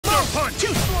punch!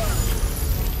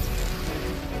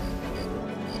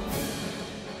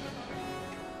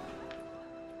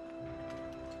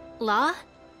 Law?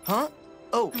 Huh?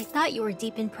 Oh, I thought you were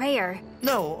deep in prayer.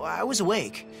 no, I was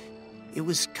awake. It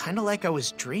was kind of like I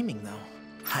was dreaming, though.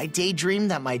 I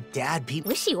daydreamed that my dad beat...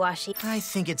 Wishy-washy. I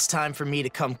think it's time for me to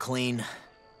come clean.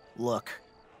 Look,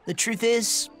 the truth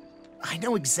is, I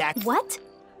know exactly... What?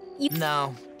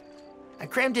 No. I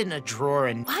crammed it in a drawer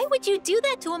and... Why would you do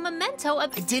that to a memento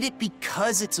of... I did it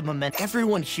because it's a memento.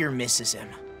 Everyone here misses him.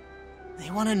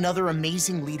 They want another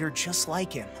amazing leader just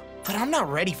like him. But I'm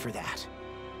not ready for that.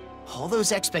 All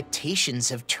those expectations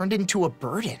have turned into a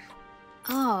burden.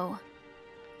 Oh.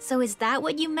 So is that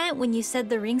what you meant when you said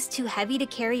the ring's too heavy to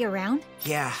carry around?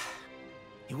 Yeah.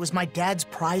 It was my dad's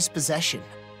prized possession.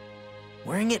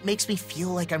 Wearing it makes me feel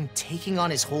like I'm taking on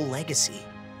his whole legacy.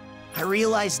 I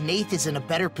realize Nath is in a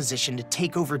better position to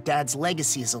take over Dad's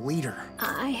legacy as a leader.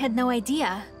 I had no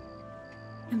idea.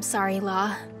 I'm sorry,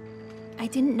 Law. I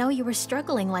didn't know you were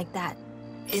struggling like that.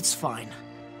 It's fine.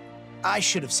 I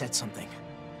should have said something.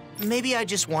 Maybe I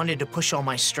just wanted to push all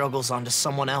my struggles onto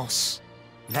someone else.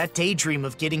 That daydream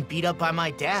of getting beat up by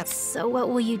my dad. So what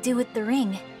will you do with the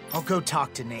ring? I'll go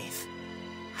talk to Nath.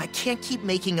 I can't keep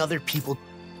making other people...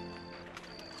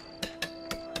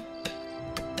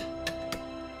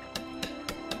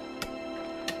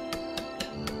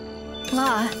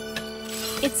 Law,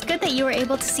 it's good that you were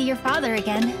able to see your father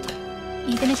again.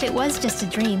 Even if it was just a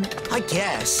dream. I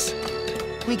guess.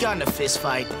 We got in a fist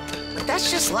fight, but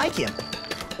that's just like him.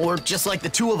 Or just like the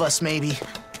two of us, maybe.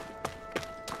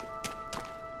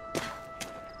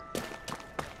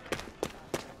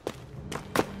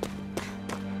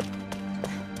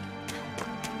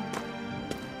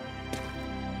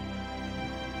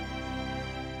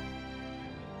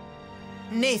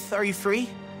 Nath, are you free?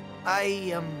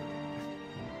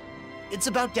 It's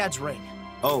about Dad's ring.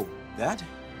 Oh, that?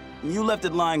 You left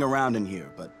it lying around in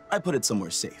here, but I put it somewhere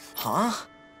safe. Huh?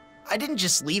 I didn't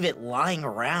just leave it lying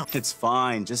around. It's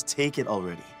fine, just take it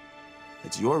already.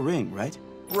 It's your ring, right?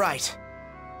 Right.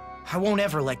 I won't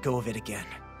ever let go of it again.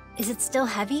 Is it still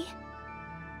heavy?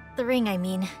 The ring, I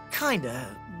mean.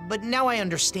 Kinda, but now I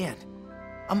understand.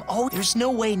 There's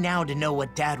no way now to know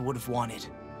what Dad would have wanted.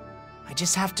 I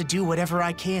just have to do whatever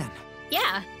I can.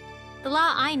 Yeah. The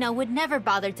Law I know would never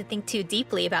bother to think too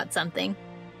deeply about something.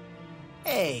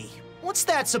 Hey, what's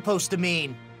that supposed to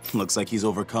mean? Looks like he's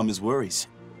overcome his worries.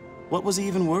 What was he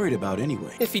even worried about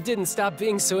anyway? If he didn't stop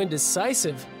being so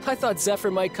indecisive, I thought Zephyr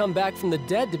might come back from the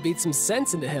dead to beat some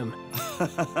sense into him.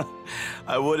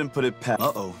 I wouldn't put it past...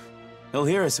 Uh-oh. He'll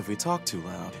hear us if we talk too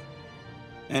loud.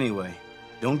 Anyway,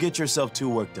 don't get yourself too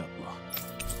worked up, Law.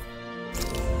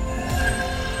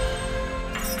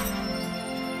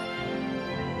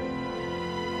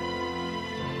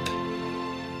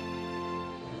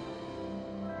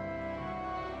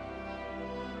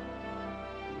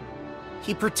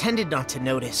 He pretended not to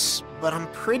notice, but I'm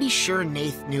pretty sure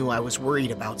Nath knew I was worried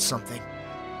about something.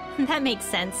 That makes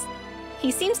sense.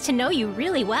 He seems to know you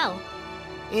really well.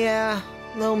 Yeah,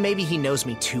 though maybe he knows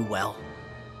me too well.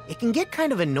 It can get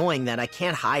kind of annoying that I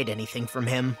can't hide anything from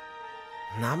him.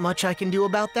 Not much I can do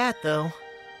about that, though.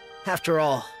 After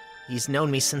all, he's known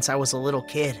me since I was a little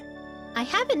kid. I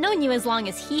haven't known you as long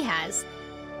as he has,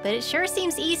 but it sure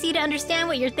seems easy to understand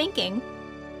what you're thinking.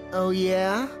 Oh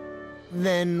yeah?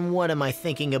 Then what am I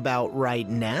thinking about right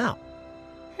now?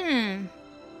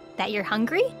 That you're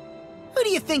hungry? Who do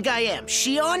you think I am,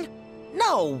 Shion?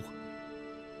 No!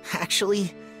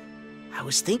 Actually, I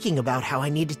was thinking about how I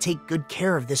need to take good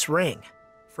care of this ring.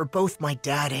 For both my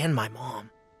dad and my mom.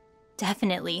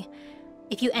 Definitely.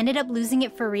 If you ended up losing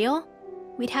it for real,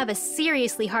 we'd have a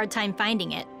seriously hard time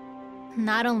finding it.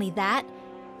 Not only that,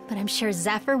 but I'm sure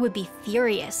Zephyr would be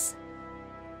furious.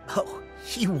 Oh,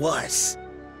 he was.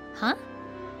 Huh?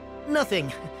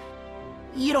 Nothing.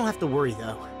 You don't have to worry,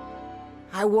 though.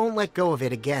 I won't let go of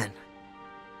it again.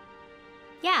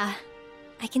 Yeah,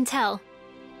 I can tell.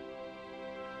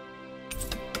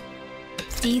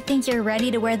 Do you think you're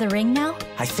ready to wear the ring now?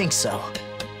 I think so.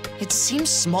 It seems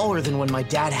smaller than when my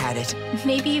dad had it.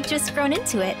 Maybe you've just grown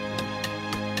into it.